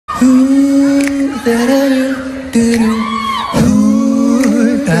What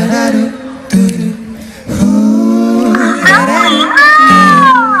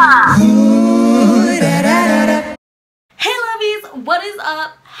is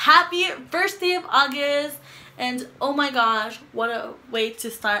up? Happy first day of August, and oh my gosh, what a way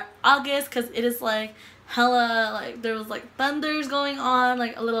to start August, because it is like hella, like there was like thunders going on,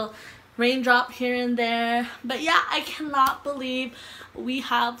 like a little raindrop here and there. But yeah, I cannot believe we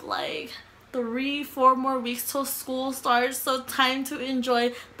have like 3-4 more weeks till school starts, so time to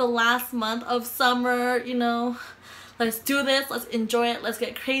enjoy the last month of summer, you know. Let's do this, let's enjoy it, let's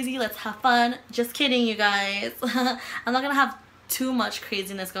get crazy, let's have fun. Just kidding, you guys. I'm not gonna have too much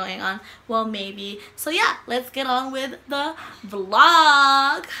craziness going on. Well, maybe. So yeah, let's get on with the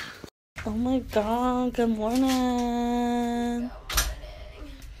vlog. Oh my god, good morning.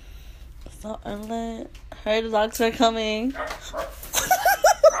 So early. Heard the dogs are coming.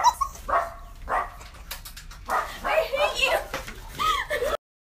 I hate you.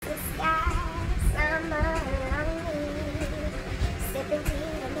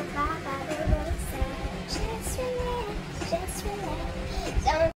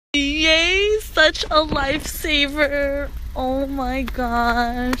 Yay, such a lifesaver. Oh my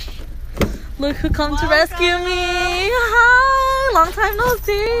gosh. Look who come to rescue me. Hi, long time no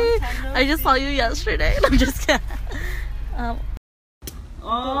see. I just saw you yesterday. I'm just kidding.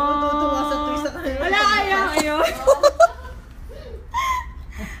 Wala, ayaw.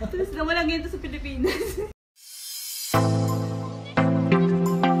 Tapos naman lang ito sa Pilipinas.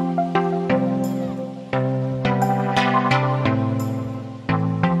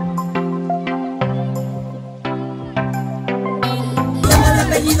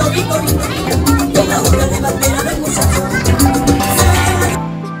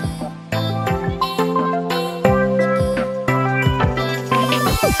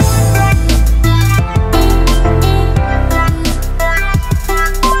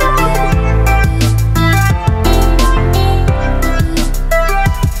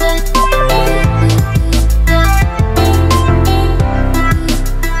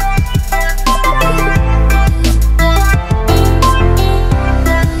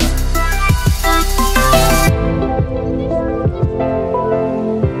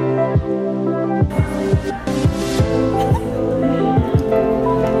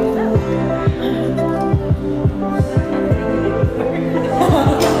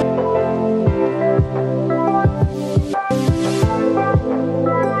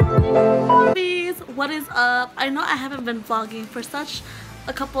 What is up? I know I haven't been vlogging for such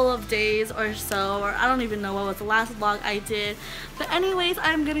a couple of days or so, or I don't even know what was the last vlog I did. But anyways,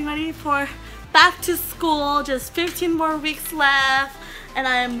 I'm getting ready for back to school. Just 15 more weeks left, and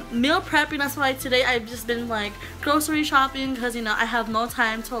I'm meal prepping. That's why today I've just been like grocery shopping, because you know I have no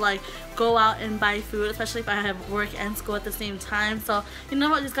time to like go out and buy food, especially if I have work and school at the same time. So you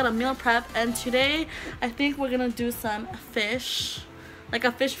know what, just got a meal prep. And today I think we're gonna do some fish, like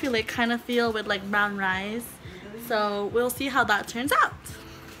a fish fillet kind of feel with like brown rice. So we'll see how that turns out.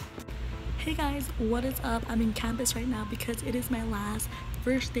 Hey guys, what is up? I'm in campus right now because it is my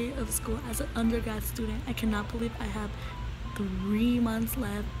first day of school as an undergrad student. I cannot believe I have 3 months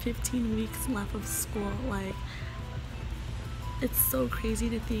left, 15 weeks left of school. Like, it's so crazy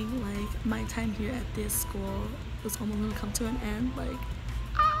to think like my time here at this school was almost gonna come to an end. Like,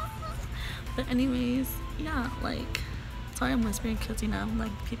 but anyways, yeah, like, sorry I'm whispering because you know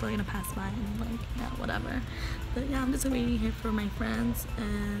like people are gonna pass by and like yeah, whatever. But yeah, I'm just waiting here for my friends,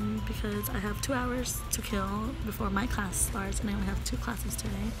 and because I have 2 hours to kill before my class starts, and I only have 2 classes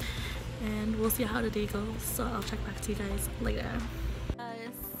today, and we'll see how the day goes. So I'll check back to you guys later.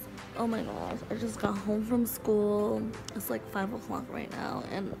 Guys, oh my gosh, I just got home from school. It's like 5 o'clock right now,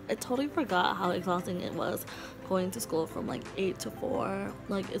 and I totally forgot how exhausting it was going to school from like 8 to 4.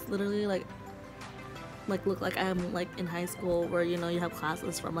 Like, it's literally like look like I'm like in high school, where you know you have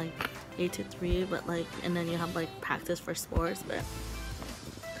classes from like 8 to 3, but like, and then you have like practice for sports. But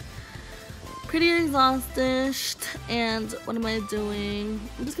pretty exhausted. And what am I doing?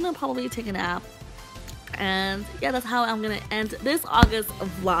 I'm just gonna probably take a nap. And yeah, that's how I'm gonna end this August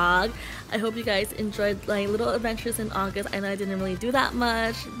vlog. I hope you guys enjoyed like little adventures in August. I know I didn't really do that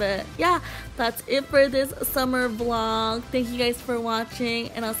much, but yeah, that's it for this summer vlog. Thank you guys for watching,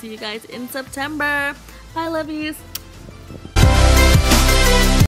 and I'll see you guys in September. Bye, lovies.